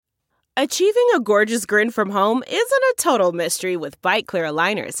Achieving a gorgeous grin from home isn't a total mystery with Byte Clear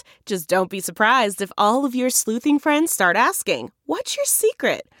aligners. Just don't be surprised if all of your sleuthing friends start asking, "What's your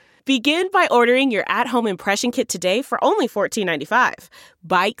secret?" Begin by ordering your at-home impression kit today for only $14.95.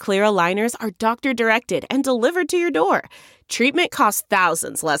 Byte Clear aligners are doctor-directed and delivered to your door. Treatment costs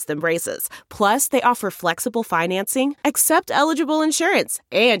thousands less than braces. Plus, they offer flexible financing, accept eligible insurance,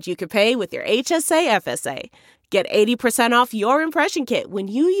 and you can pay with your HSA FSA. Get 80% off your impression kit when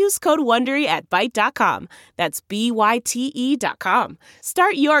you use code WONDERY at Byte.com. That's BYTE.com.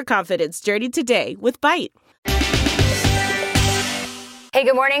 Start your confidence journey today with Byte. Hey,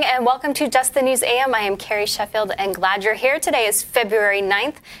 good morning and welcome to Just the News AM. I am Carrie Sheffield and glad you're here. Today is February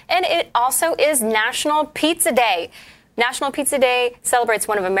 9th and it also is National Pizza Day. National Pizza Day celebrates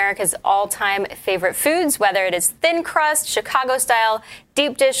one of America's all-time favorite foods, whether it is thin crust, Chicago style,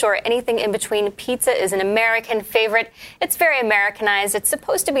 deep dish, or anything in between. Pizza is an American favorite. It's very Americanized. It's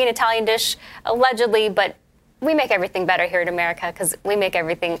supposed to be an Italian dish, allegedly, but we make everything better here in America because we make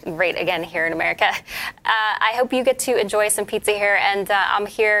everything great again here in America. I hope you get to enjoy some pizza here, and I'm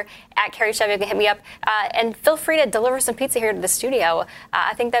here at Carrie Sheffield. You can hit me up, and feel free to deliver some pizza here to the studio.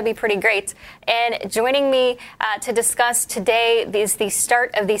 I think that'd be pretty great. And joining me to discuss today is the start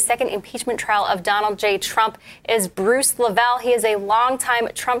of the second impeachment trial of Donald J. Trump is Bruce Lavelle. He is a longtime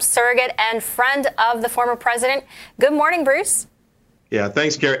Trump surrogate and friend of the former president. Good morning, Bruce. Yeah,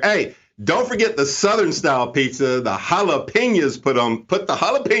 thanks, Carrie. Hey, don't forget the Southern style pizza, the jalapenos. Put the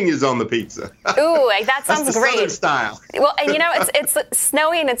jalapenos on the pizza. Ooh, that sounds that's the great. Southern style. Well, and you know, it's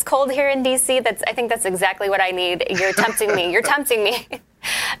snowy and it's cold here in D.C. I think that's exactly what I need. You're tempting me. You're tempting me.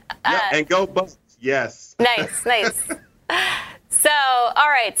 Yeah, and go Bucks. Yes. Nice. So, all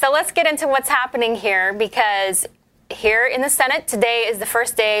right. So let's get into what's happening here, because here in the Senate today is the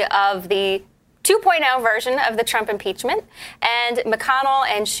first day of the 2.0 version of the Trump impeachment, and McConnell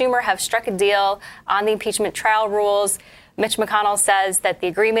and Schumer have struck a deal on the impeachment trial rules. Mitch McConnell says that the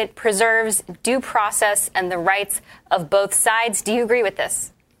agreement preserves due process and the rights of both sides. Do you agree with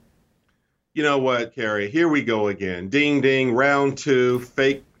this? You know what, Carrie? Here we go again. Ding, ding, round two,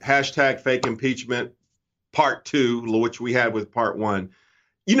 fake impeachment, part two, which we had with part one.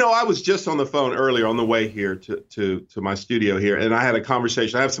 You know, I was just on the phone earlier on the way here to my studio here, and I had a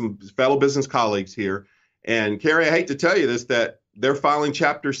conversation. I have some fellow business colleagues here, and Carrie, I hate to tell you this, that they're filing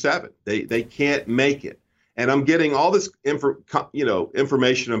Chapter 7. They can't make it. And I'm getting all this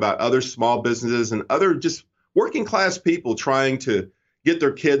information about other small businesses and other just working class people trying to get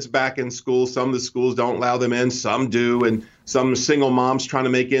their kids back in school. Some of the schools don't allow them in, some do, and some single moms trying to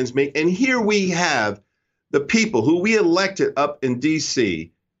make ends meet. And here we have the people who we elected up in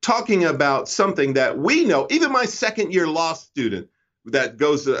D.C. talking about something that we know. Even my second-year law student that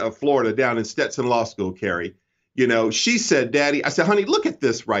goes to Florida down in Stetson Law School, Carrie, you know, she said, "Daddy," I said, "Honey, look at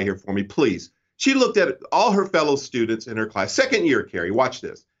this right here for me, please." She looked at all her fellow students in her class. Second year, Carrie, watch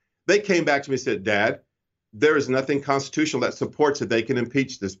this. They came back to me and said, "Dad, there is nothing constitutional that supports that they can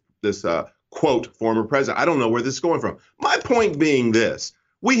impeach this quote, former president." I don't know where this is going from. My point being this.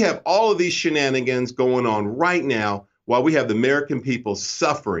 We have all of these shenanigans going on right now while we have the American people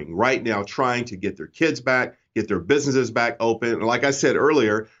suffering right now, trying to get their kids back, get their businesses back open. And like I said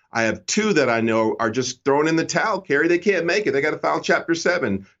earlier, I have two that I know are just thrown in the towel, Carrie. They can't make it. They got to file Chapter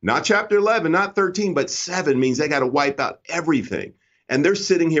 7, not Chapter 11, not 13, but 7 means they got to wipe out everything. And they're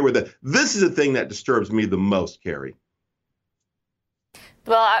sitting here with this is the thing that disturbs me the most, Carrie.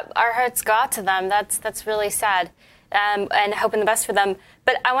 Well, our hearts go out to them. That's really sad. And hoping the best for them.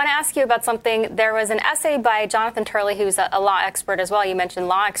 But I want to ask you about something. There was an essay by Jonathan Turley, who's a law expert as well. You mentioned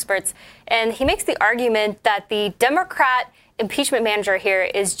law experts. And he makes the argument that the Democrat impeachment manager here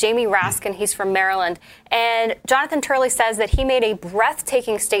is Jamie Raskin. He's from Maryland. And Jonathan Turley says that he made a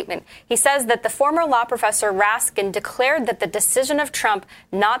breathtaking statement. He says that the former law professor Raskin declared that the decision of Trump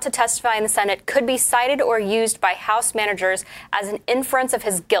not to testify in the Senate could be cited or used by House managers as an inference of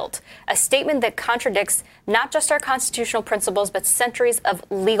his guilt, a statement that contradicts not just our constitutional principles, but centuries of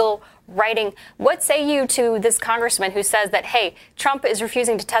legal writing. What say you to this congressman who says that, hey, Trump is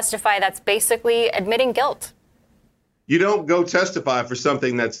refusing to testify? That's basically admitting guilt. You don't go testify for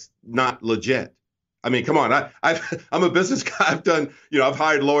something that's not legit. I mean, come on. I'm a business guy. I've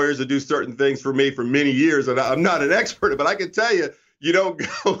hired lawyers to do certain things for me for many years, and I'm not an expert, but I can tell you, you don't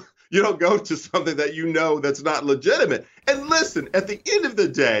go to something that you know that's not legitimate. And listen, at the end of the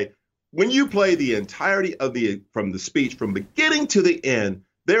day, when you play the entirety of from the speech from beginning to the end,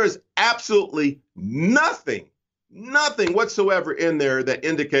 there is absolutely nothing whatsoever in there that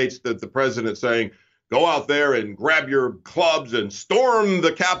indicates that the president's saying, go out there and grab your clubs and storm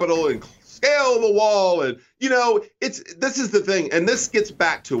the Capitol and scale the wall. And, this is the thing. And this gets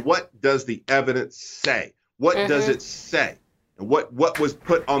back to what does the evidence say? What does it say? And what was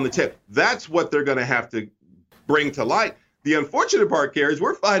put on the tip? That's what they're going to have to bring to light. The unfortunate part, Carrie, is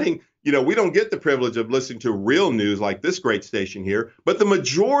we're fighting, we don't get the privilege of listening to real news like this great station here, but the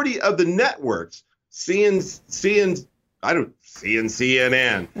majority of the networks, CNN,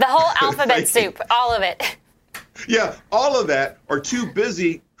 the whole alphabet soup, all of it. Yeah, all of that are too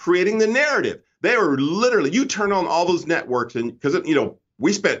busy creating the narrative. They are literally, you turn on all those networks, and because,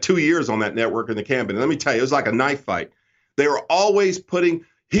 we spent 2 years on that network in the campaign. And let me tell you, it was like a knife fight. They were always putting,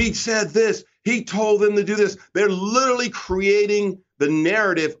 he said this, he told them to do this. They're literally creating the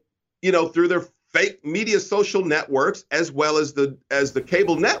narrative, through their fake media social networks as well as the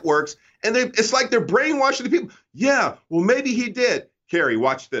cable networks. And it's like they're brainwashing the people. Yeah, well, maybe he did. Carrie,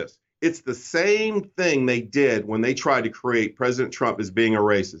 watch this. It's the same thing they did when they tried to create President Trump as being a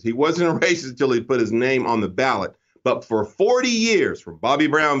racist. He wasn't a racist until he put his name on the ballot. But for 40 years, from Bobby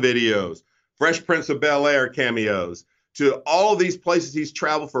Brown videos, Fresh Prince of Bel-Air cameos, to all of these places he's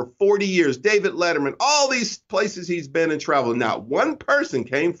traveled for 40 years, David Letterman, all these places he's been and traveled, not one person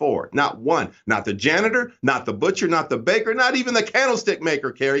came forward. Not one. Not the janitor, not the butcher, not the baker, not even the candlestick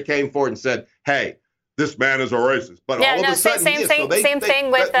maker, Carrie, came forward and said, hey, this man is a racist. But all of a sudden, same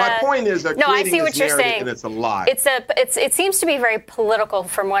thing with. My point is, they're creating this narrative, and it's a lie. It seems to be very political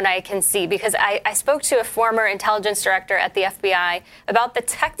from what I can see, because I spoke to a former intelligence director at the FBI about the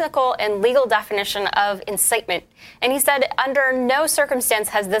technical and legal definition of incitement, and he said under no circumstance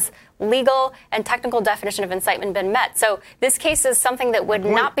has this legal and technical definition of incitement been met. So this case is something that would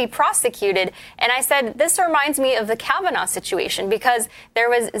not be prosecuted. And I said, this reminds me of the Kavanaugh situation, because there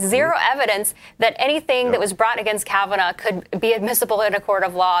was zero evidence that anything that was brought against Kavanaugh could be admissible in a court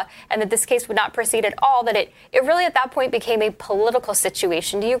of law, and that this case would not proceed at all, that it really at that point became a political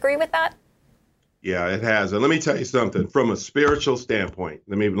situation. Do you agree with that? Yeah, it has. And let me tell you something from a spiritual standpoint.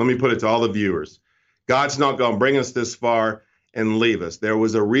 Let me put it to all the viewers. God's not going to bring us this far and leave us. There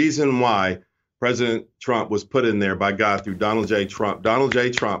was a reason why President Trump was put in there by God through Donald J. Trump. Donald J.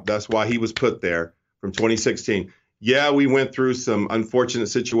 Trump, that's why he was put there from 2016. Yeah, we went through some unfortunate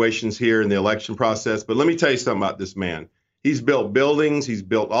situations here in the election process, but let me tell you something about this man. He's built buildings. He's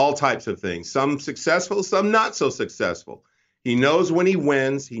built all types of things, some successful, some not so successful. He knows when he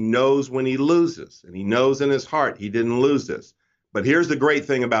wins. He knows when he loses, and he knows in his heart he didn't lose this. But here's the great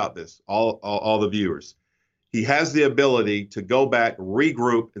thing about this, all the viewers. He has the ability to go back,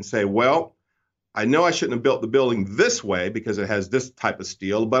 regroup, and say, well, I know I shouldn't have built the building this way because it has this type of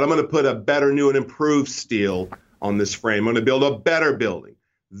steel, but I'm going to put a better, new, and improved steel on this frame. I'm going to build a better building.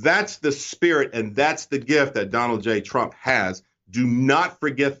 That's the spirit, and that's the gift that Donald J. Trump has. Do not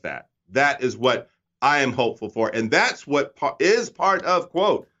forget that. That is what I am hopeful for, and that's what is part of,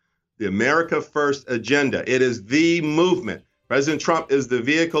 quote, the America First agenda. It is the movement. President Trump is the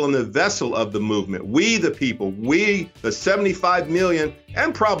vehicle and the vessel of the movement. We, the people, we, the 75 million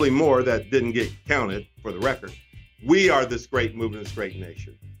and probably more that didn't get counted for the record, we are this great movement, this great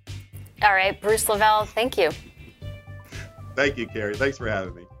nation. All right, Bruce Lavelle, thank you. Thank you, Carrie. Thanks for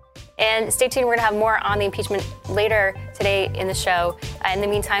having me. And stay tuned. We're going to have more on the impeachment later today in the show. In the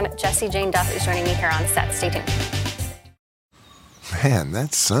meantime, Jessie Jane Duff is joining me here on set. Stay tuned. Man,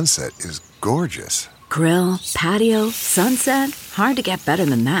 that sunset is gorgeous. Grill, patio, sunset. Hard to get better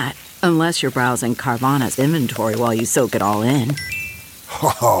than that. Unless you're browsing Carvana's inventory while you soak it all in.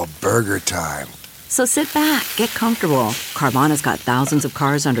 Oh, burger time. So sit back, get comfortable. Carvana's got thousands of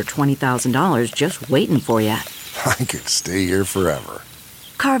cars under $20,000 just waiting for you. I could stay here forever.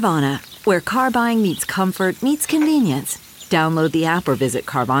 Carvana, where car buying meets comfort meets convenience. Download the app or visit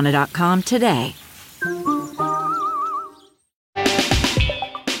Carvana.com today.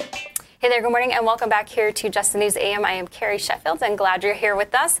 Hey there, good morning, and welcome back here to Just the News AM. I am Carrie Sheffield, and glad you're here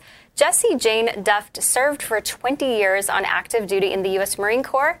with us. Jessie Jane Duff served for 20 years on active duty in the U.S. Marine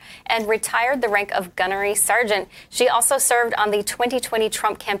Corps and retired the rank of gunnery sergeant. She also served on the 2020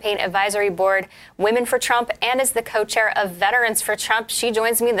 Trump Campaign Advisory Board, Women for Trump, and is the co-chair of Veterans for Trump. She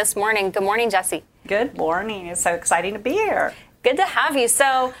joins me this morning. Good morning, Jessie. Good morning. It's so exciting to be here. Good to have you.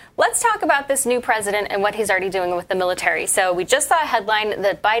 So let's talk about this new president and what he's already doing with the military. So we just saw a headline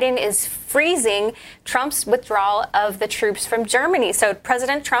that Biden is freezing Trump's withdrawal of the troops from Germany. So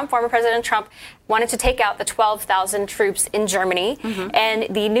former President Trump, wanted to take out the 12,000 troops in Germany. And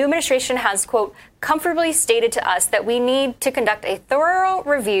the new administration has, quote, comfortably stated to us that we need to conduct a thorough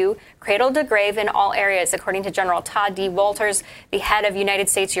review, cradle to grave in all areas, according to General Todd D. Walters, the head of United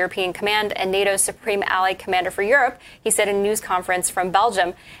States European Command and NATO's Supreme Allied Commander for Europe. He said in a news conference from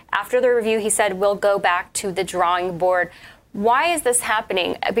Belgium. After the review, he said, we'll go back to the drawing board. Why is this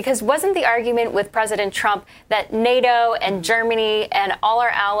happening? Because wasn't the argument with President Trump that NATO and Germany and all our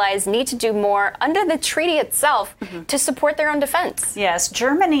allies need to do more under the treaty itself to support their own defense? Yes,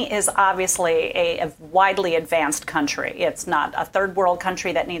 Germany is obviously a widely advanced country. It's not a third world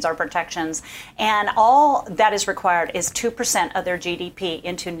country that needs our protections. And all that is required is 2% of their GDP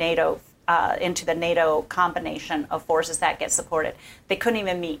into NATO. Into the NATO combination of forces that get supported. They couldn't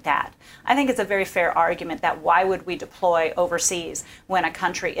even meet that. I think it's a very fair argument that why would we deploy overseas when a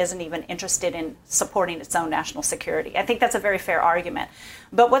country isn't even interested in supporting its own national security? I think that's a very fair argument.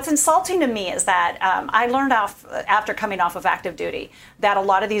 But what's insulting to me is that I learned after coming off of active duty that a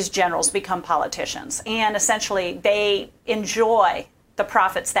lot of these generals become politicians, and essentially they enjoy the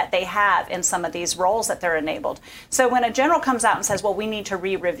profits that they have in some of these roles that they're enabled. So when a general comes out and says, well, we need to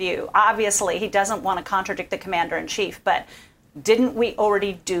re-review, obviously he doesn't want to contradict the commander-in-chief, but didn't we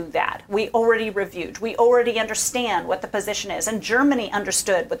already do that? We already reviewed. We already understand what the position is, and Germany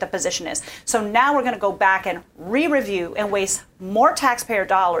understood what the position is. So now we're going to go back and re-review and waste more taxpayer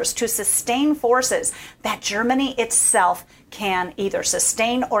dollars to sustain forces that Germany itself can either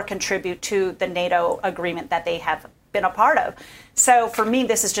sustain or contribute to the NATO agreement that they have been a part of. So for me,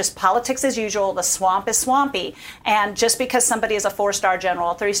 this is just politics as usual. The swamp is swampy. And just because somebody is a 4-star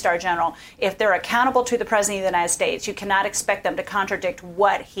general, a 3-star general, if they're accountable to the President of the United States, you cannot expect them to contradict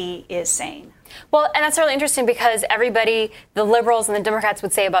what he is saying. Well, and that's really interesting because everybody, the liberals and the Democrats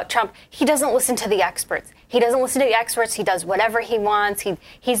would say about Trump, he doesn't listen to the experts. He doesn't listen to the experts. He does whatever he wants.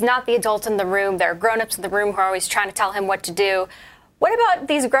 He's not the adult in the room. There are grown-ups in the room who are always trying to tell him what to do. What about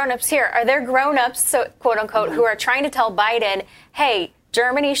these grown-ups here? Are there grown-ups, so, quote unquote, who are trying to tell Biden, hey,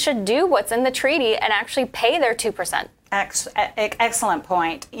 Germany should do what's in the treaty and actually pay their 2%? Excellent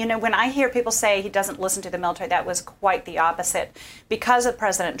point. You know, when I hear people say he doesn't listen to the military, that was quite the opposite. Because of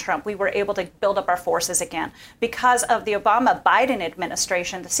President Trump, we were able to build up our forces again. Because of the Obama-Biden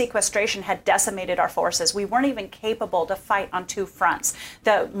administration, the sequestration had decimated our forces. We weren't even capable to fight on 2 fronts.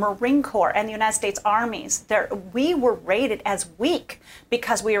 The Marine Corps and the United States armies, we were rated as weak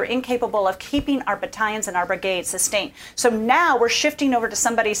because we were incapable of keeping our battalions and our brigades sustained. So now we're shifting over to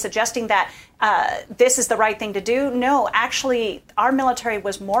somebody suggesting that this is the right thing to do. No, actually, our military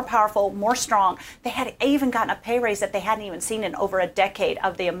was more powerful, more strong. They had even gotten a pay raise that they hadn't even seen in over a decade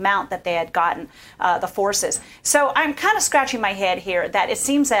of the amount that they had gotten, the forces. So I'm kind of scratching my head here that it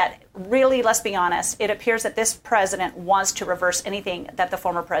seems that really, let's be honest, it appears that this president wants to reverse anything that the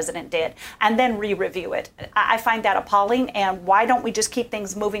former president did and then re-review it. I find that appalling. And why don't we just keep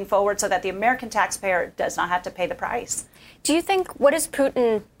things moving forward so that the American taxpayer does not have to pay the price? Do you think, what does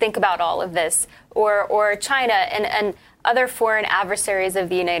Putin think about all of this? Or China and other foreign adversaries of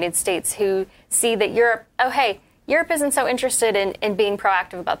the United States who see that Europe, Europe isn't so interested in being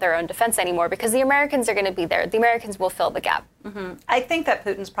proactive about their own defense anymore because the Americans are going to be there. The Americans will fill the gap. Mm-hmm. I think that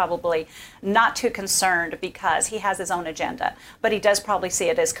Putin's probably not too concerned because he has his own agenda, but he does probably see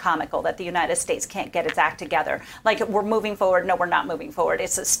it as comical that the United States can't get its act together. Like, we're moving forward. No, we're not moving forward.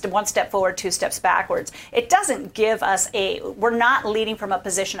 It's 1 step forward, 2 steps backwards. It doesn't give us we're not leading from a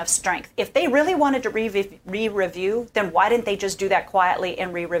position of strength. If they really wanted to re-review, then why didn't they just do that quietly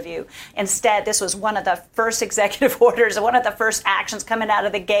and re-review? Instead, this was one of the first executive orders, one of the first actions coming out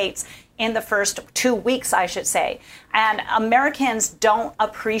of the gates in the first 2 weeks, I should say. And Americans don't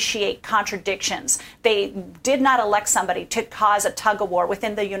appreciate contradictions. They did not elect somebody to cause a tug of war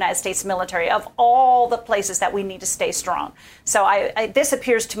within the United States military of all the places that we need to stay strong. So this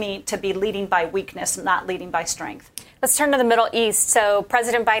appears to me to be leading by weakness, not leading by strength. Let's turn to the Middle East. So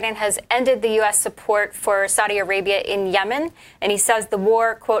President Biden has ended the U.S. support for Saudi Arabia in Yemen, and he says the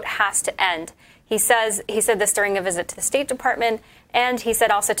war, quote, has to end. He said this during a visit to the State Department, and he said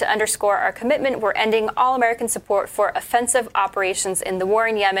also to underscore our commitment, we're ending all American support for offensive operations in the war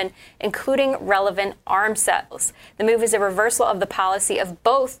in Yemen, including relevant arms sales. The move is a reversal of the policy of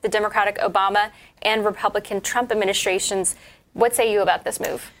both the Democratic Obama and Republican Trump administrations. What say you about this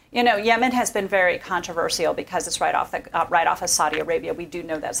move? You know, Yemen has been very controversial because it's right off of Saudi Arabia. We do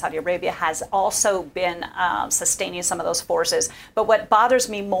know that Saudi Arabia has also been sustaining some of those forces. But what bothers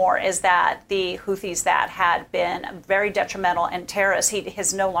me more is that the Houthis that had been very detrimental and terrorists, he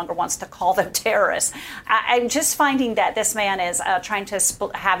no longer wants to call them terrorists. I'm just finding that this man is trying to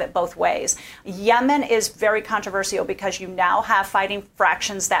have it both ways. Yemen is very controversial because you now have fighting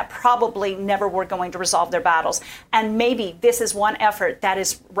fractions that probably never were going to resolve their battles. And maybe this is one effort that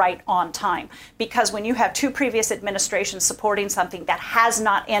is right on time, because when you have 2 previous administrations supporting something that has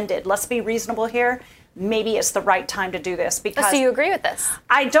not ended, let's be reasonable here, maybe it's the right time to do this. Because so you agree with this?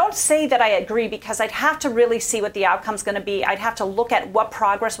 I don't say that I agree, because I'd have to really see what the outcome's going to be. I'd have to look at what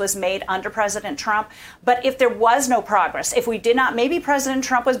progress was made under President Trump. But if there was no progress, if we did not, maybe President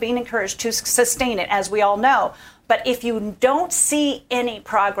Trump was being encouraged to sustain it, as we all know. But if you don't see any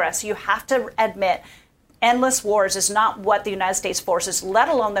progress, you have to admit endless wars is not what the United States forces, let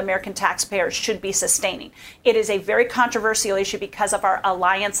alone the American taxpayers, should be sustaining. It is a very controversial issue because of our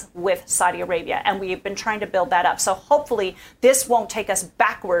alliance with Saudi Arabia, and we've been trying to build that up. So hopefully this won't take us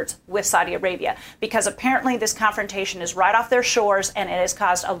backwards with Saudi Arabia, because apparently this confrontation is right off their shores, and it has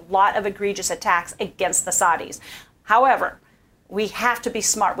caused a lot of egregious attacks against the Saudis. However, we have to be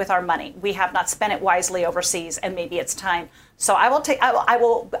smart with our money. We have not spent it wisely overseas, and maybe it's time. So I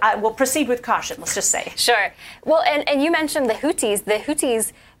will proceed with caution, let's just say. Sure. Well, and you mentioned the Houthis. The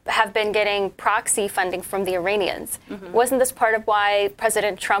Houthis have been getting proxy funding from the Iranians. Mm-hmm. Wasn't this part of why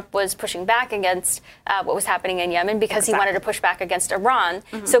President Trump was pushing back against what was happening in Yemen? Because he wanted to push back against Iran.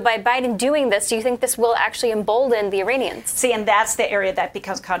 Mm-hmm. So by Biden doing this, do you think this will actually embolden the Iranians? See, and that's the area that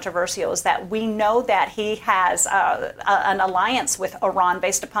becomes controversial, is that we know that he has an alliance with Iran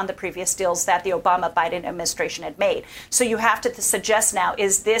based upon the previous deals that the Obama-Biden administration had made. So you have to suggest now,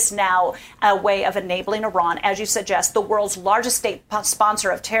 is this now a way of enabling Iran, as you suggest, the world's largest state sponsor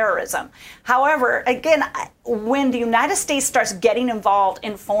of terrorism? However, again, when the United States starts getting involved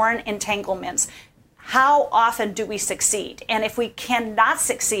in foreign entanglements, how often do we succeed? And if we cannot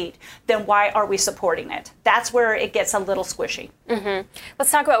succeed, then why are we supporting it? That's where it gets a little squishy. Mm-hmm.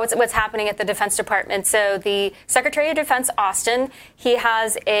 Let's talk about what's happening at the Defense Department. So the Secretary of Defense, Austin, he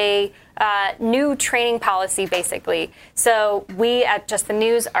has a new training policy, basically. So we at Just the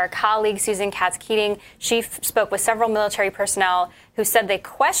News, our colleague Susan Katz-Keating, she spoke with several military personnel who said they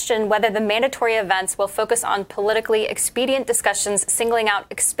question whether the mandatory events will focus on politically expedient discussions, singling out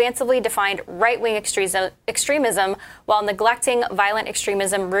expansively defined right-wing extremism while neglecting violent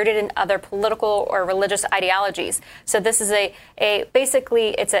extremism rooted in other political or religious ideologies. So this is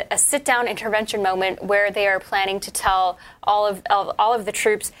basically it's a sit-down intervention moment where they are planning to tell all of the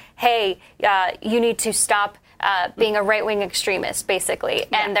troops, hey, you need to stop being a right-wing extremist, basically,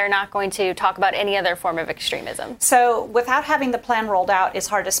 and they're not going to talk about any other form of extremism. So without having the plan rolled out, it's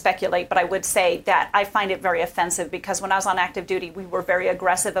hard to speculate, but I would say that I find it very offensive, because when I was on active duty, we were very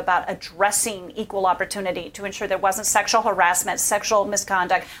aggressive about addressing equal opportunity to ensure there wasn't sexual harassment, sexual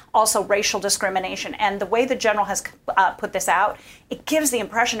misconduct, also racial discrimination. And the way the general has put this out, it gives the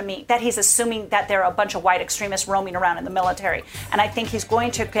impression to me that he's assuming that there are a bunch of white extremists roaming around in the military. And I think he's going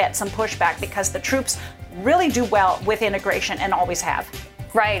to get some pushback, because the troops really do well with integration and always have.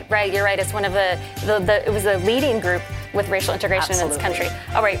 Right. You're right. It's one of it was a leading group with racial integration in this country.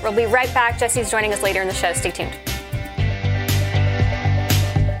 All right. We'll be right back. Jesse's joining us later in the show. Stay tuned.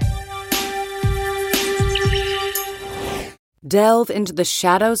 Delve into the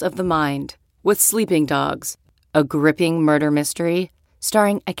shadows of the mind with Sleeping Dogs, a gripping murder mystery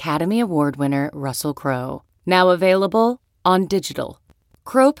starring Academy Award winner Russell Crowe. Now available on digital.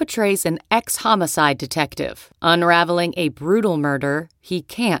 Crowe portrays an ex-homicide detective, unraveling a brutal murder he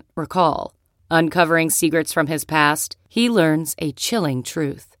can't recall. Uncovering secrets from his past, he learns a chilling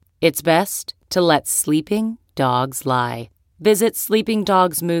truth. It's best to let sleeping dogs lie. Visit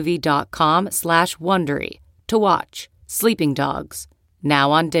sleepingdogsmovie.com/Wondery to watch Sleeping Dogs, now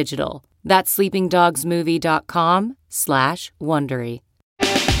on digital. That's sleepingdogsmovie.com/Wondery.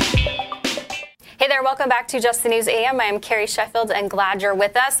 Hey there, welcome back to Just the News AM. I am Carrie Sheffield, and glad you're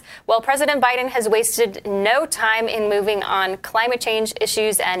with us. Well, President Biden has wasted no time in moving on climate change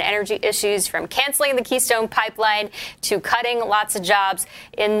issues and energy issues, from canceling the Keystone Pipeline to cutting lots of jobs,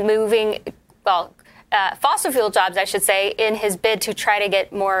 in moving, fossil fuel jobs, I should say, in his bid to try to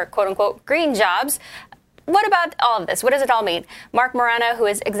get more, quote-unquote, green jobs. What about all of this? What does it all mean? Mark Morano, who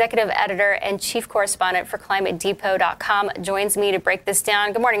is executive editor and chief correspondent for ClimateDepot.com, joins me to break this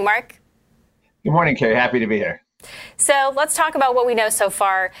down. Good morning, Mark. Good morning, Carrie. Happy to be here. So let's talk about what we know so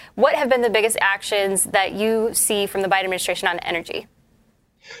far. What have been the biggest actions that you see from the Biden administration on energy?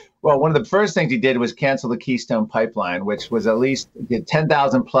 Well, one of the first things he did was cancel the Keystone Pipeline, which was at least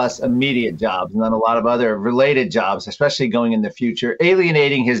 10,000 plus immediate jobs, and then a lot of other related jobs, especially going in the future,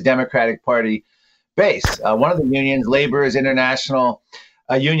 alienating his Democratic Party base. One of the unions, Laborers International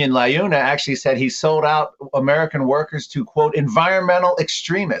Union LIUNA, actually said he sold out American workers to, quote, environmental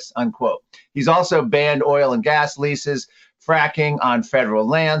extremists, unquote. He's also banned oil and gas leases, fracking on federal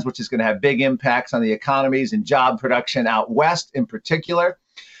lands, which is going to have big impacts on the economies and job production out west in particular.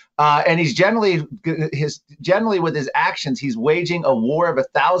 And he's generally with his actions, he's waging a war of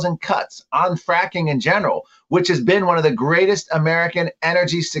 1,000 cuts on fracking in general, which has been one of the greatest American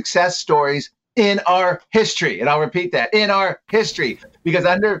energy success stories in our history. And I'll repeat that, in our history, because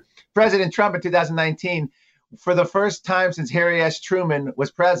under President Trump in 2019, for the first time since Harry S. Truman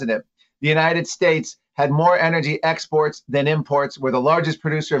was president, the United States had more energy exports than imports. We're the largest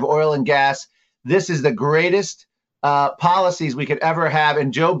producer of oil and gas. This is the greatest policies we could ever have.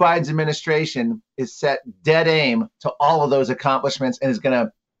 And Joe Biden's administration is set dead aim to all of those accomplishments and is going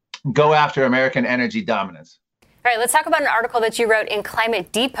to go after American energy dominance. All right, let's talk about an article that you wrote in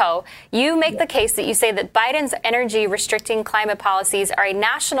Climate Depot. You make the case that you say that Biden's energy restricting climate policies are a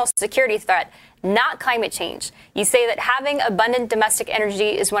national security threat, not climate change. You say that having abundant domestic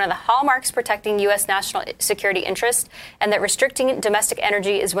energy is one of the hallmarks protecting U.S. national security interests, and that restricting domestic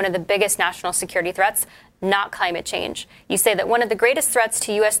energy is one of the biggest national security threats, not climate change. You say that one of the greatest threats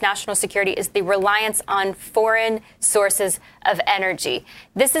to U.S. national security is the reliance on foreign sources of energy.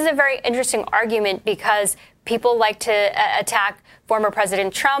 This is a very interesting argument because people like to attack former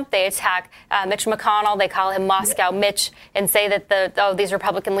President Trump. They attack Mitch McConnell. They call him Moscow Mitch and say that these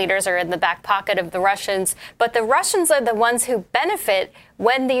Republican leaders are in the back pocket of the Russians. But the Russians are the ones who benefit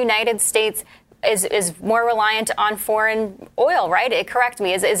when the United States is more reliant on foreign oil, right? Correct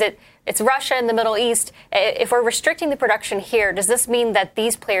me. It's Russia in the Middle East. If we're restricting the production here, does this mean that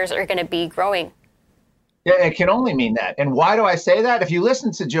these players are going to be growing? Yeah, it can only mean that. And why do I say that? If you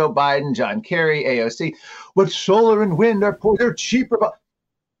listen to Joe Biden, John Kerry, AOC, with solar and wind are poor, they're cheaper.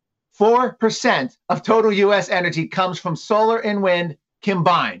 4% of total U.S. energy comes from solar and wind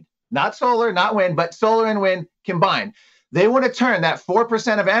combined. Not solar, not wind, but solar and wind combined. They want to turn that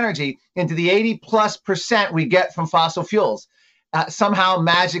 4% of energy into the 80+% we get from fossil fuels. Somehow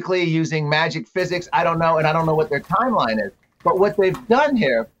magically using magic physics, I don't know, and I don't know what their timeline is. But what they've done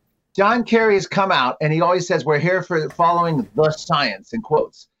here, John Kerry has come out and he always says we're here for following the science, in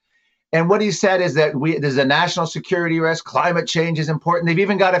quotes. And what he said is that there's a national security risk. Climate change is important. They've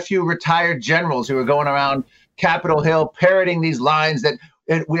even got a few retired generals who are going around Capitol Hill parroting these lines that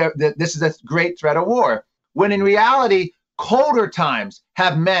this is a great threat of war. When in reality, colder times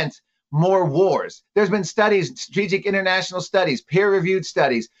have meant more wars. There's been studies, strategic international studies, peer-reviewed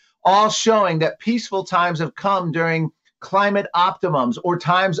studies, all showing that peaceful times have come during climate optimums or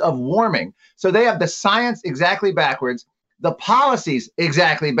times of warming. So they have the science exactly backwards, the policies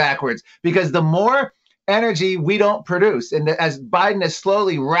exactly backwards, because the more energy we don't produce, and as Biden is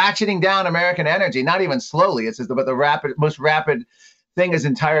slowly ratcheting down American energy, not even slowly, it's but the most rapid thing his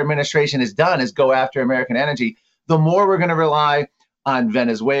entire administration has done is go after American energy, the more we're going to rely on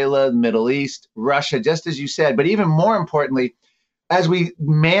Venezuela, the Middle East, Russia, just as you said. But even more importantly, as we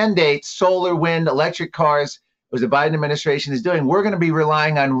mandate solar, wind, electric cars, as the Biden administration is doing, we're going to be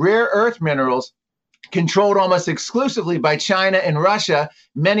relying on rare earth minerals controlled almost exclusively by China and Russia,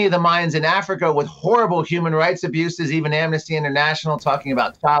 many of the mines in Africa with horrible human rights abuses, even Amnesty International talking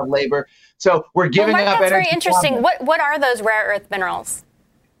about child labor. So we're giving up energy. That's very interesting. What are those rare earth minerals?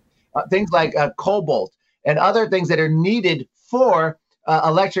 Things like cobalt and other things that are needed for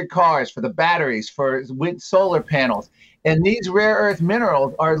electric cars, for the batteries, for wind, solar panels. And these rare earth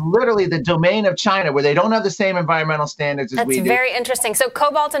minerals are literally the domain of China, where they don't have the same environmental standards as we do. That's very interesting. So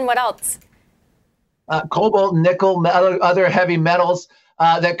cobalt and what else? Cobalt, nickel, other heavy metals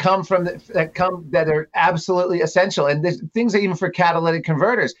that are absolutely essential. And there's things even for catalytic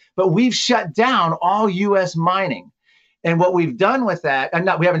converters. But we've shut down all U.S. mining. And what we've done with that,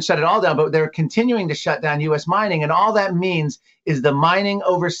 we haven't shut it all down, but they're continuing to shut down U.S. mining. And all that means is the mining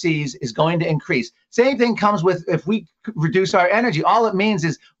overseas is going to increase. Same thing comes with if we reduce our energy. All it means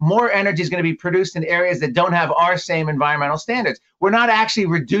is more energy is going to be produced in areas that don't have our same environmental standards. We're not actually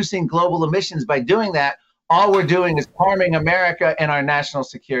reducing global emissions by doing that. All we're doing is harming America and our national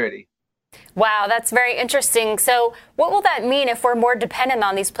security. Wow, that's very interesting. So what will that mean if we're more dependent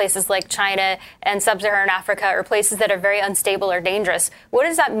on these places like China and sub-Saharan Africa, or places that are very unstable or dangerous? What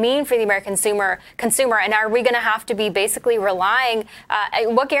does that mean for the American consumer? And are we going to have to be basically relying?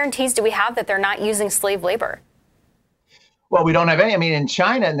 What guarantees do we have that they're not using slave labor? Well, we don't have any. I mean, in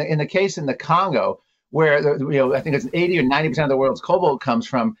China, in the case in the Congo, where I think it's 80 or 90% of the world's cobalt comes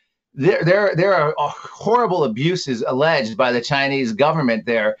from, there are horrible abuses alleged by the Chinese government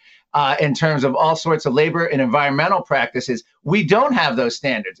there. In terms of all sorts of labor and environmental practices. We don't have those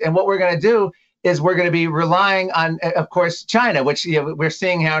standards. And what we're going to do is we're going to be relying on, of course, China, which we're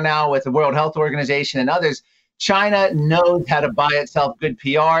seeing now with the World Health Organization and others. China knows how to buy itself good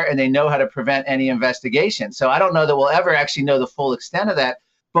PR, and they know how to prevent any investigation. So I don't know that we'll ever actually know the full extent of that.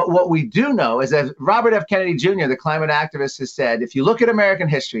 But what we do know is that Robert F. Kennedy Jr., the climate activist, has said, if you look at American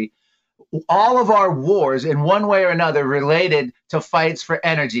history, all of our wars in one way or another related to fights for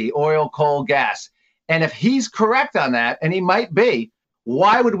energy, oil, coal, gas. And if he's correct on that, and he might be,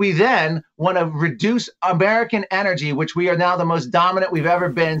 why would we then want to reduce American energy, which we are now the most dominant we've ever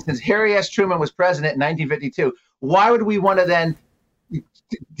been since Harry S. Truman was president in 1952? Why would we want to then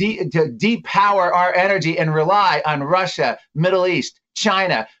depower our energy and rely on Russia, Middle East,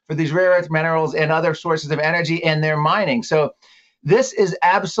 China for these rare earth minerals and other sources of energy and their mining? So this is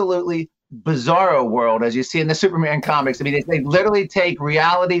absolutely bizarro world, as you see in the Superman comics. I mean, they literally take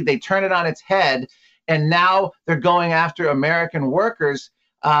reality, they turn it on its head, and now they're going after American workers,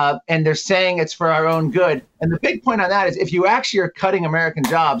 and they're saying it's for our own good. And the big point on that is if you actually are cutting American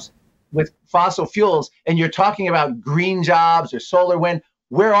jobs with fossil fuels and you're talking about green jobs or solar wind,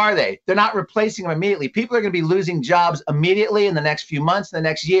 where are they? They're not replacing them immediately. People are going to be losing jobs immediately in the next few months, in the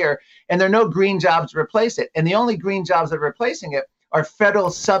next year, and there are no green jobs to replace it. And the only green jobs that are replacing it are federal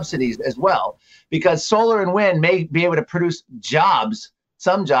subsidies as well, because solar and wind may be able to produce jobs,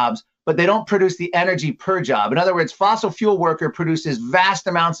 some jobs, but they don't produce the energy per job. In other words, fossil fuel worker produces vast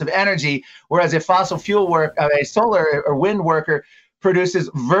amounts of energy, whereas a solar or wind worker produces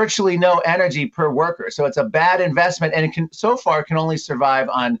virtually no energy per worker. So it's a bad investment, and it can only survive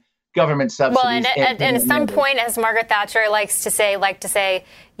on government subsidies. Well, and at some point, as Margaret Thatcher likes to say,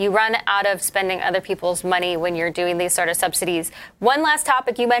 you run out of spending other people's money when you're doing these sort of subsidies. One last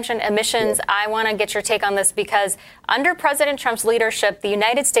topic, you mentioned emissions. Yeah. I want to get your take on this because under President Trump's leadership, the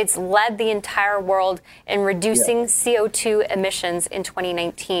United States led the entire world in reducing CO2 emissions in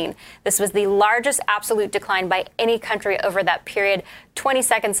 2019. This was the largest absolute decline by any country over that period. 20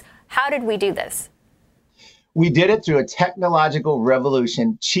 seconds. How did we do this? We did it through a technological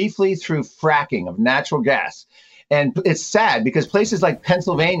revolution, chiefly through fracking of natural gas. And it's sad because places like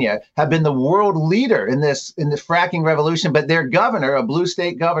Pennsylvania have been the world leader in the fracking revolution, but their governor, a blue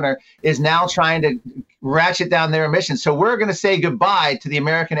state governor, is now trying to ratchet down their emissions. So we're going to say goodbye to the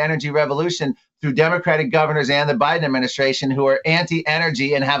American energy revolution through Democratic governors and the Biden administration who are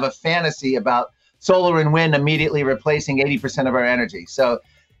anti-energy and have a fantasy about solar and wind immediately replacing 80% of our energy. So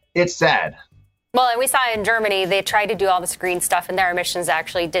it's sad. Well, and we saw in Germany, they tried to do all this green stuff and their emissions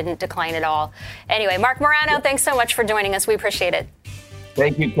actually didn't decline at all. Anyway, Mark Morano, thanks so much for joining us. We appreciate it.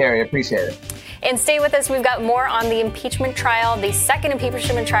 Thank you, Carrie. I appreciate it. And stay with us. We've got more on the impeachment trial, the second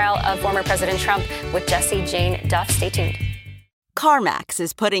impeachment trial of former President Trump with Jessie Jane Duff. Stay tuned. CarMax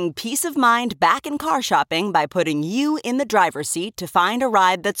is putting peace of mind back in car shopping by putting you in the driver's seat to find a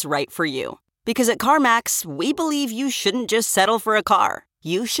ride that's right for you. Because at CarMax, we believe you shouldn't just settle for a car.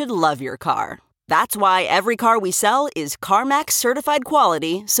 You should love your car. That's why every car we sell is CarMax certified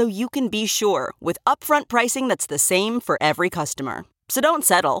quality, so you can be sure with upfront pricing that's the same for every customer. So don't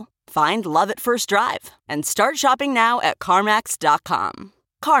settle. Find love at first drive and start shopping now at CarMax.com.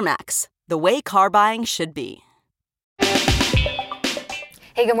 CarMax, the way car buying should be.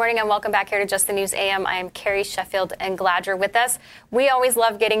 Hey, good morning and welcome back here to Just the News AM. I am Carrie Sheffield and glad you're with us. We always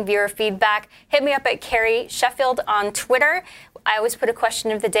love getting viewer feedback. Hit me up at Carrie Sheffield on Twitter. I always put a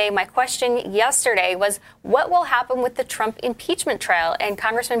question of the day. My question yesterday was, what will happen with the Trump impeachment trial? And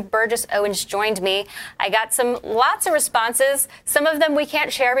Congressman Burgess Owens joined me. I got lots of responses. Some of them we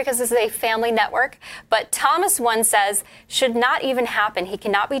can't share because this is a family network. But Thomas one says, should not even happen. He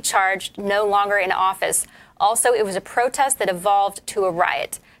cannot be charged, no longer in office. Also, it was a protest that evolved to a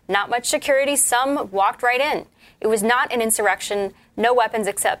riot. Not much security. Some walked right in. It was not an insurrection. No weapons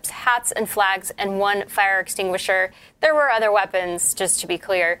except hats and flags and one fire extinguisher. There were other weapons, just to be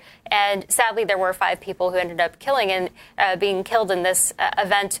clear. And sadly, there were 5 people who ended up being killed in this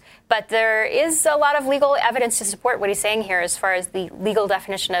event. But there is a lot of legal evidence to support what he's saying here as far as the legal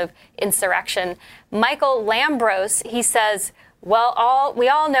definition of insurrection. Michael Lambros, he says, well, we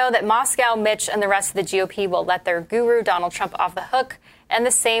all know that Moscow, Mitch, and the rest of the GOP will let their guru, Donald Trump, off the hook. And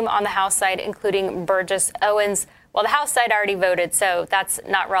the same on the House side, including Burgess Owens. Well, the House side already voted, so that's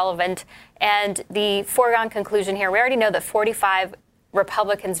not relevant. And the foregone conclusion here, we already know that 45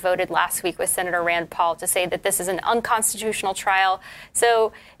 Republicans voted last week with Senator Rand Paul to say that this is an unconstitutional trial.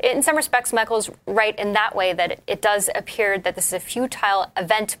 So in some respects, Michael's right in that way, that it does appear that this is a futile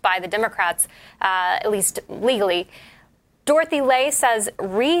event by the Democrats, at least legally. Dorothy Lay says,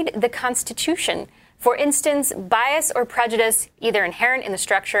 read the Constitution. For instance, bias or prejudice, either inherent in the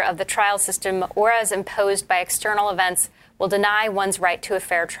structure of the trial system or as imposed by external events, will deny one's right to a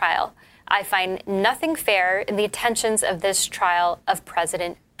fair trial. I find nothing fair in the intentions of this trial of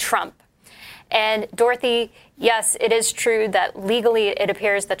President Trump. And Dorothy, yes, it is true that legally it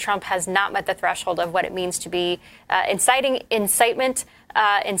appears that Trump has not met the threshold of what it means to be inciting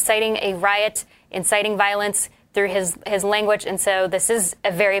a riot, inciting violence through his language. And so this is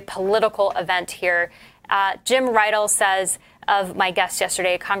a very political event here. Jim Riedel says, of my guest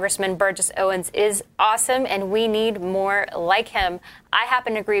yesterday. Congressman Burgess Owens is awesome, and we need more like him. I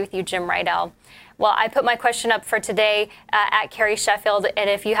happen to agree with you, Jim Rydell. Well, I put my question up for today at Carrie Sheffield, and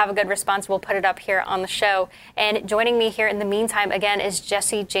if you have a good response, we'll put it up here on the show. And joining me here in the meantime, again, is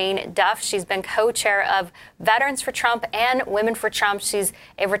Jessie Jane Duff. She's been co-chair of Veterans for Trump and Women for Trump. She's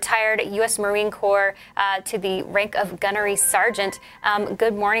a retired U.S. Marine Corps to the rank of gunnery sergeant.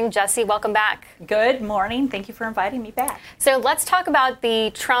 Good morning, Jessie. Welcome back. Good morning. Thank you for inviting me back. So let's talk about the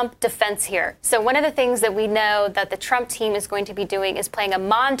Trump defense here. So one of the things that we know that the Trump team is going to be doing is playing a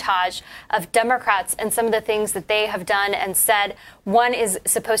montage of Democrats and some of the things that they have done and said. One is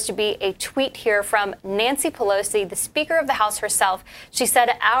supposed to be a tweet here from Nancy Pelosi, the Speaker of the House herself. She said,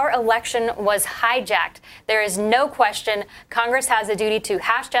 "Our election was hijacked. There is no question Congress has a duty to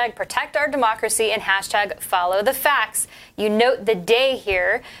hashtag protect our democracy and hashtag follow the facts." You note the day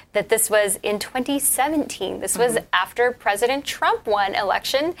here that this was in 2017. This was after President Trump won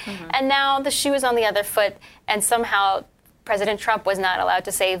election. And now the shoe is on the other foot, and somehow President Trump was not allowed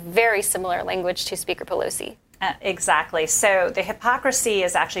to say very similar language to Speaker Pelosi. Exactly. So the hypocrisy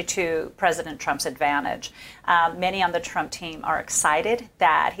is actually to President Trump's advantage. Many on the Trump team are excited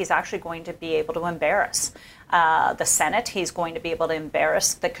that he's actually going to be able to embarrass the Senate. He's going to be able to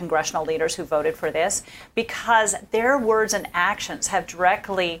embarrass the congressional leaders who voted for this, because their words and actions have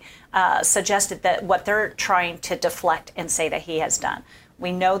directly suggested that what they're trying to deflect and say that he has done.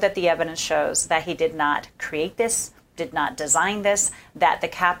 We know that the evidence shows that he did not create this, did not design this, that the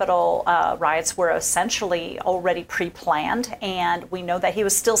Capitol riots were essentially already pre-planned, and we know that he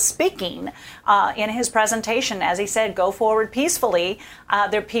was still speaking in his presentation. As he said, go forward peacefully.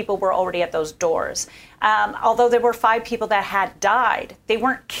 Their people were already at those doors. Although there were 5 people that had died, they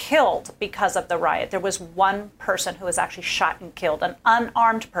weren't killed because of the riot. There was one person who was actually shot and killed, an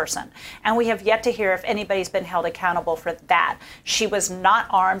unarmed person. And we have yet to hear if anybody's been held accountable for that. She was not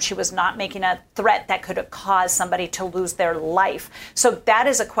armed. She was not making a threat that could have caused somebody to lose their life. So that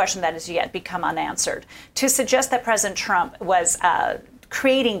is a question that has yet become unanswered. To suggest that President Trump was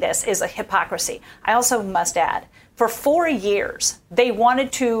creating this is a hypocrisy. I also must add, for 4 years, they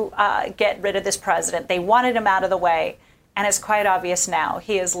wanted to get rid of this president. They wanted him out of the way. And it's quite obvious now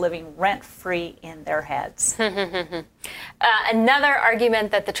he is living rent-free in their heads. Another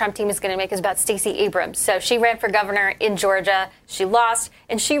argument that the Trump team is going to make is about Stacey Abrams. So she ran for governor in Georgia. She lost,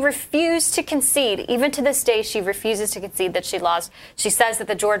 and she refused to concede. Even to this day, she refuses to concede that she lost. She says that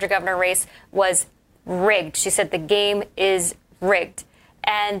the Georgia governor race was rigged. She said the game is rigged.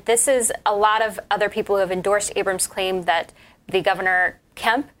 And this is a lot of other people who have endorsed Abrams' claim that the Governor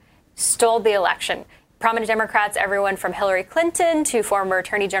Kemp stole the election. Prominent Democrats, everyone from Hillary Clinton to former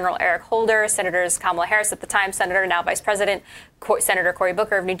Attorney General Eric Holder, Senators Kamala Harris at the time, Senator, now Vice President, Senator Cory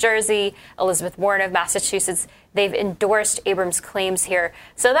Booker of New Jersey, Elizabeth Warren of Massachusetts. They've endorsed Abrams' claims here.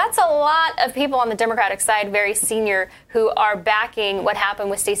 So that's a lot of people on the Democratic side, very senior, who are backing what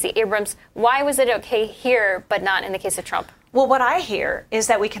happened with Stacey Abrams. Why was it okay here, but not in the case of Trump? Well, what I hear is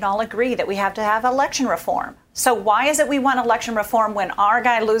that we can all agree that we have to have election reform. So why is it we want election reform when our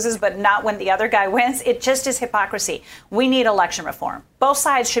guy loses but not when the other guy wins? It just is hypocrisy. We need election reform. Both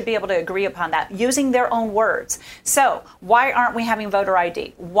sides should be able to agree upon that using their own words. So why aren't we having voter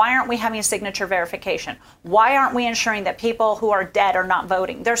ID? Why aren't we having signature verification? Why aren't we ensuring that people who are dead are not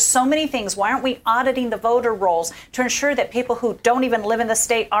voting? There's so many things. Why aren't we auditing the voter rolls to ensure that people who don't even live in the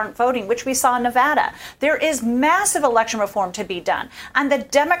state aren't voting, which we saw in Nevada? There is massive election reform to be done. And the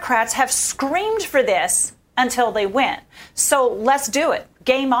Democrats have screamed for this until they win. So let's do it.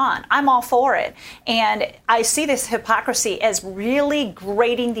 Game on. I'm all for it. And I see this hypocrisy as really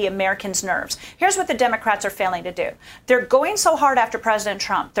grating the Americans' nerves. Here's what the Democrats are failing to do. They're going so hard after President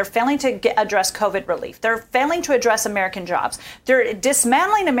Trump. They're failing to address COVID relief. They're failing to address American jobs. They're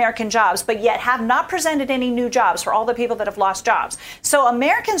dismantling American jobs, but yet have not presented any new jobs for all the people that have lost jobs. So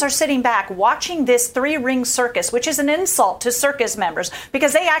Americans are sitting back watching this three-ring circus, which is an insult to circus members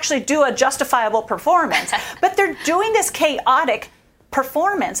because they actually do a justifiable performance. But they're doing this chaotic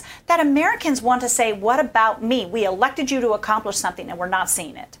performance that Americans want to say, what about me? We elected you to accomplish something and we're not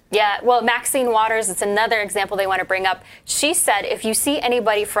seeing it. Yeah, well, Maxine Waters, it's another example they want to bring up. She said if you see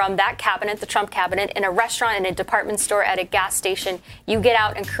anybody from that cabinet, the Trump cabinet, in a restaurant, in a department store, at a gas station, you get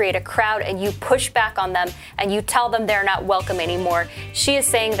out and create a crowd and you push back on them and you tell them they're not welcome anymore. She is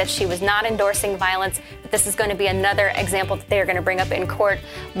saying that she was not endorsing violence. This is going to be another example that they're going to bring up in court.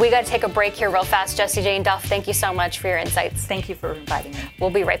 We got to take a break here real fast. Jessie Jane Duff, thank you so much for your insights. Thank you for inviting me.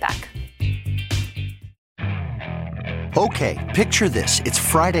 We'll be right back. Okay, picture this. It's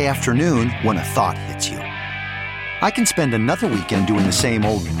Friday afternoon when a thought hits you. I can spend another weekend doing the same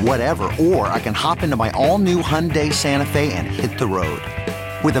old whatever, or I can hop into my all-new Hyundai Santa Fe and hit the road.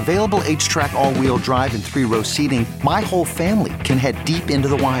 With available H-Track all-wheel drive and 3-row seating, my whole family can head deep into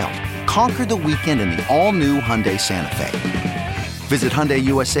the wild. Conquer the weekend in the all-new Hyundai Santa Fe. Visit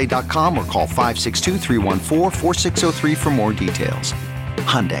HyundaiUSA.com or call 562-314-4603 for more details.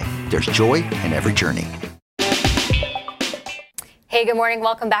 Hyundai, there's joy in every journey. Hey, good morning.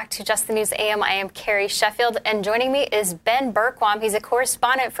 Welcome back to Just the News AM. I am Carrie Sheffield, and joining me is Ben Bergquam. He's a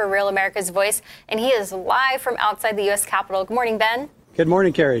correspondent for Real America's Voice, and he is live from outside the U.S. Capitol. Good morning, Ben. Good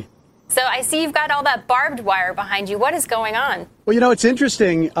morning, Carrie. So I see you've got all that barbed wire behind you. What is going on? Well, you know, it's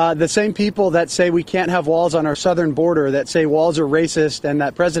interesting. The same people that say we can't have walls on our southern border, that say walls are racist and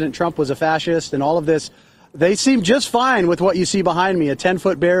that President Trump was a fascist and all of this, they seem just fine with what you see behind me, a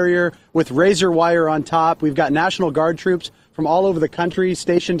 10-foot barrier with razor wire on top. We've got National Guard troops from all over the country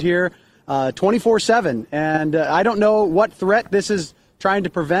stationed here 24/7. And I don't know what threat this is trying to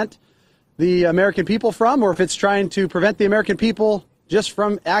prevent the American people from, or if it's trying to prevent the American people just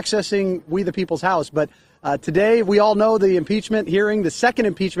from accessing We the People's House. But today, we all know the impeachment hearing, the second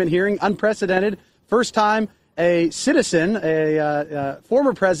impeachment hearing, unprecedented. First time a citizen, a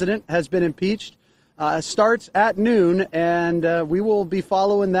former president, has been impeached. Starts at noon, and we will be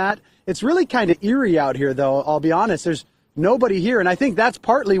following that. It's really kind of eerie out here, though, I'll be honest. There's nobody here, and I think that's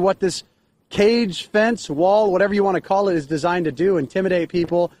partly what this cage, fence, wall, whatever you want to call it, is designed to do, intimidate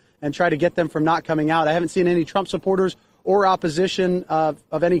people and try to get them from not coming out. I haven't seen any Trump supporters or opposition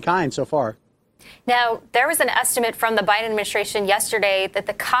of any kind so far. Now, there was an estimate from the Biden administration yesterday that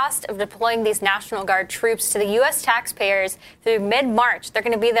the cost of deploying these National Guard troops to the U.S. taxpayers through mid-March, they're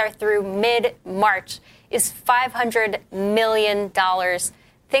going to be there through mid-March, is $500 million.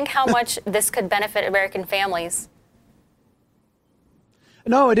 Think how much this could benefit American families.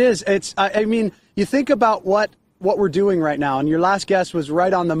 No, it is. I mean, you think about what we're doing right now, and your last guest was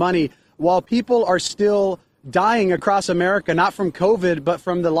right on the money. While people are still dying across America, not from COVID, but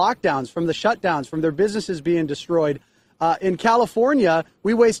from the lockdowns, from the shutdowns, from their businesses being destroyed. In California,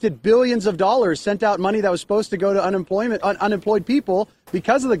 we wasted billions of dollars, sent out money that was supposed to go to unemployed people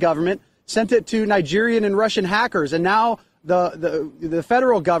because of the government, sent it to Nigerian and Russian hackers. And now the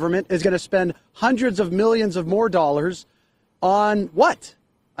federal government is going to spend hundreds of millions of more dollars on what?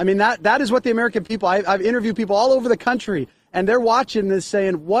 I mean, that is what the American people, I've interviewed people all over the country, and they're watching this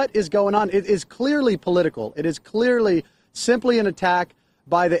saying, what is going on? It is clearly political. It is clearly simply an attack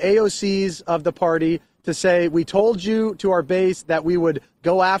by the AOCs of the party to say, we told you to our base that we would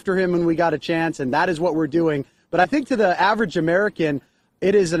go after him when we got a chance, and that is what we're doing. But I think to the average American,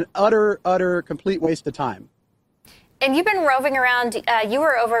 it is an utter, complete waste of time. And you've been roving around. You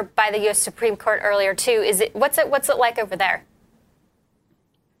were over by the U.S. Supreme Court earlier, too. What's it like over there?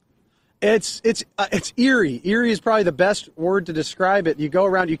 It's eerie. Eerie is probably the best word to describe it. You go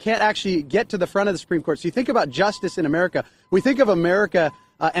around, you can't actually get to the front of the Supreme Court. So you think about justice in America. We think of America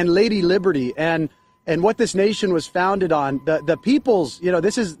and Lady Liberty and what this nation was founded on. The people's, you know,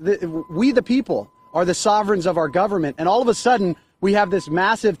 we the people are the sovereigns of our government. And all of a sudden, we have this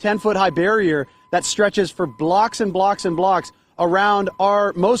massive 10-foot high barrier that stretches for blocks and blocks and blocks around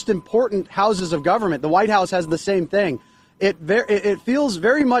our most important houses of government. The White House has the same thing. It feels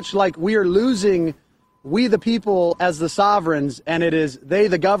very much like we are losing we the people as the sovereigns, and it is they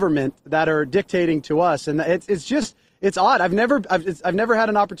the government that are dictating to us. And it's odd. I've never had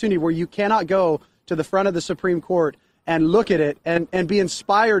an opportunity where you cannot go to the front of the Supreme Court and look at it and be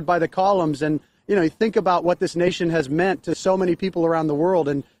inspired by the columns. And, you know, you think about what this nation has meant to so many people around the world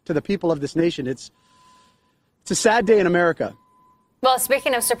and to the people of this nation. It's a sad day in America. Well,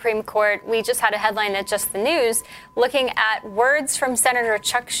 speaking of Supreme Court, we just had a headline at Just the News looking at words from Senator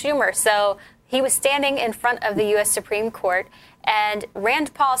Chuck Schumer. So he was standing in front of the U.S. Supreme Court, and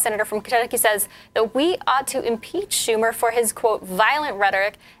Rand Paul, senator from Kentucky, says that we ought to impeach Schumer for his, quote, violent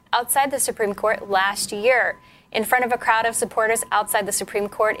rhetoric outside the Supreme Court last year. In front of a crowd of supporters outside the Supreme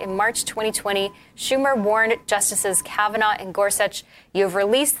Court in March 2020, Schumer warned Justices Kavanaugh and Gorsuch, "You have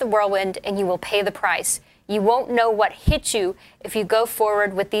released the whirlwind and you will pay the price. You won't know what hit you if you go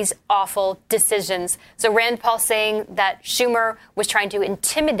forward with these awful decisions." So Rand Paul saying that Schumer was trying to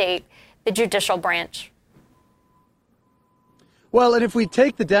intimidate the judicial branch. Well, and if we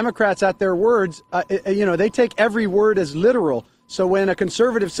take the Democrats at their words, they take every word as literal. So when a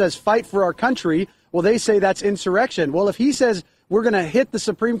conservative says fight for our country, well, they say that's insurrection. Well, if he says we're going to hit the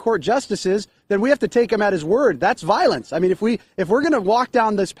Supreme Court justices, then we have to take him at his word. That's violence. I mean, if we're going to walk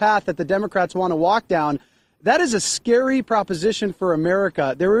down this path that the Democrats want to walk down, that is a scary proposition for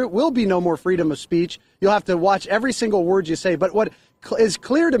America. There will be no more freedom of speech. You'll have to watch every single word you say. But what is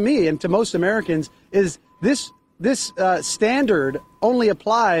clear to me and to most Americans is this this standard only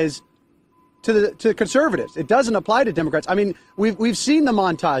applies to conservatives. It doesn't apply to Democrats. I mean, we've seen the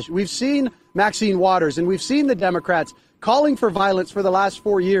montage. We've seen Maxine Waters, and we've seen the Democrats calling for violence for the last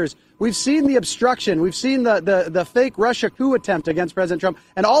 4 years. We've seen the obstruction. We've seen the fake Russia coup attempt against President Trump,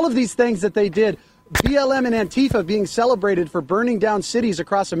 and all of these things that they did. BLM and Antifa being celebrated for burning down cities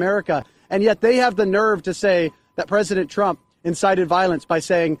across America, and yet they have the nerve to say that President Trump incited violence by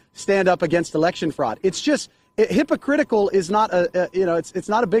saying stand up against election fraud. It's just hypocritical is not it's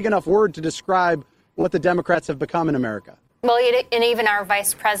not a big enough word to describe what the Democrats have become in America. Well, and even our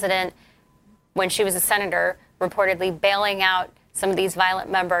vice president, when she was a senator, reportedly bailing out some of these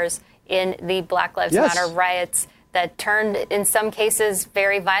violent members in the Black Lives Matter riots that turned, in some cases,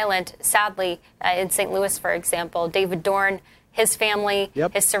 very violent, sadly, in St. Louis, for example. David Dorn, his family,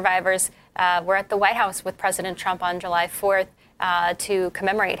 his survivors were at the White House with President Trump on July 4th. To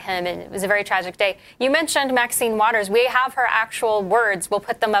commemorate him, and it was a very tragic day. You mentioned Maxine Waters. We have her actual words. We'll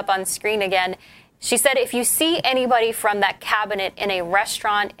put them up on screen again. She said, if you see anybody from that cabinet in a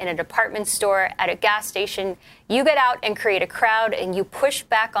restaurant, in a department store, at a gas station, you get out and create a crowd and you push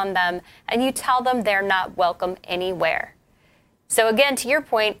back on them and you tell them they're not welcome anywhere. So again, to your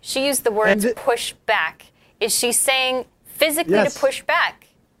point, she used the words push back. Is she saying physically to push back?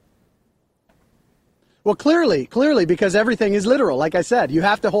 Well, clearly, because everything is literal. Like I said, you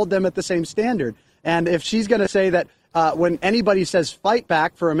have to hold them at the same standard. And if she's going to say that when anybody says fight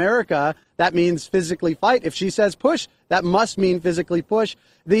back for America, that means physically fight. If she says push, that must mean physically push.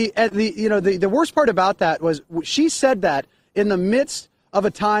 The worst part about that was she said that in the midst of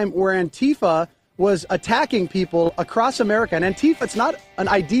a time where Antifa was attacking people across America. And Antifa, it's not an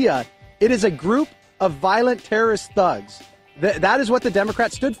idea. It is a group of violent terrorist thugs. That is what the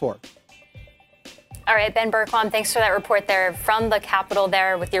Democrats stood for. All right, Ben Bergquam, thanks for that report there from the Capitol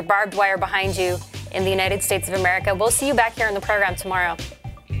there with your barbed wire behind you in the United States of America. We'll see you back here on the program tomorrow.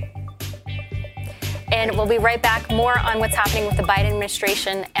 And we'll be right back. More on what's happening with the Biden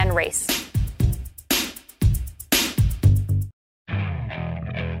administration and race.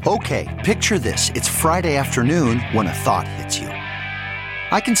 Okay, picture this. It's Friday afternoon when a thought hits you.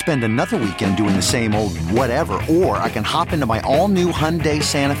 I can spend another weekend doing the same old whatever, or I can hop into my all-new Hyundai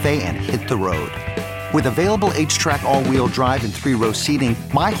Santa Fe and hit the road. With available H-Track all-wheel drive and 3-row seating,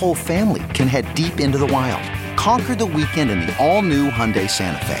 my whole family can head deep into the wild. Conquer the weekend in the all-new Hyundai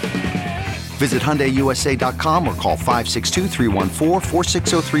Santa Fe. Visit HyundaiUSA.com or call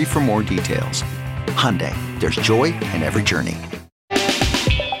 562-314-4603 for more details. Hyundai, there's joy in every journey.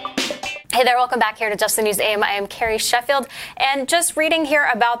 Hey there, welcome back here to Just the News AM. I am Carrie Sheffield, and just reading here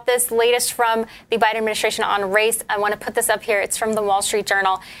about this latest from the Biden administration on race. I want to put this up here. It's from the Wall Street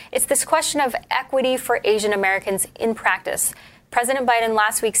Journal. It's this question of equity for Asian Americans in practice. President Biden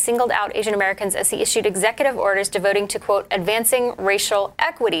last week singled out Asian Americans as he issued executive orders devoting to, quote, advancing racial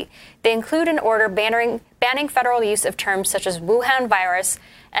equity. They include an order banning federal use of terms such as Wuhan virus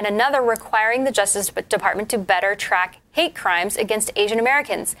and another requiring the Justice Department to better track hate crimes against Asian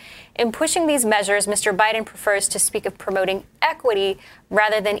Americans. In pushing these measures, Mr. Biden prefers to speak of promoting equity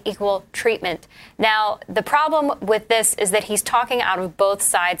rather than equal treatment. Now, the problem with this is that he's talking out of both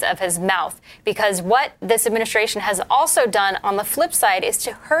sides of his mouth, because what this administration has also done on the flip side is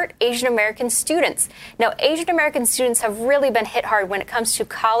to hurt Asian American students. Now, Asian American students have really been hit hard when it comes to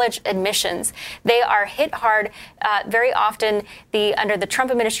college admissions. They are hit hard very often. Under the Trump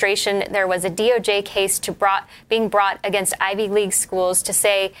administration, there was a DOJ case being brought against Ivy League schools to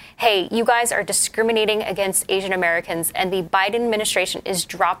say, hey, you guys are discriminating against Asian Americans, and the Biden administration is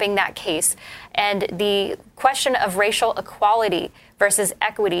dropping that case. And the question of racial equality versus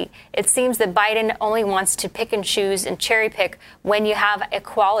equity, it seems that Biden only wants to pick and choose and cherry pick when you have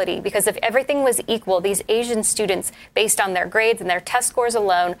equality, because if everything was equal, these Asian students, based on their grades and their test scores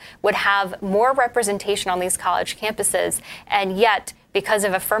alone, would have more representation on these college campuses. And yet, because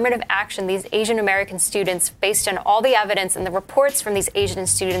of affirmative action, these Asian American students, based on all the evidence and the reports from these Asian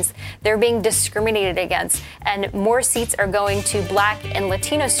students, they're being discriminated against. And more seats are going to Black and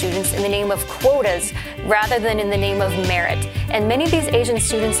Latino students in the name of quotas rather than in the name of merit. And many of these Asian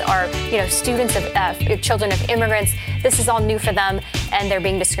students are, students of children of immigrants. This is all new for them, and they're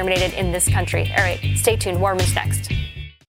being discriminated in this country. All right, stay tuned. More news next.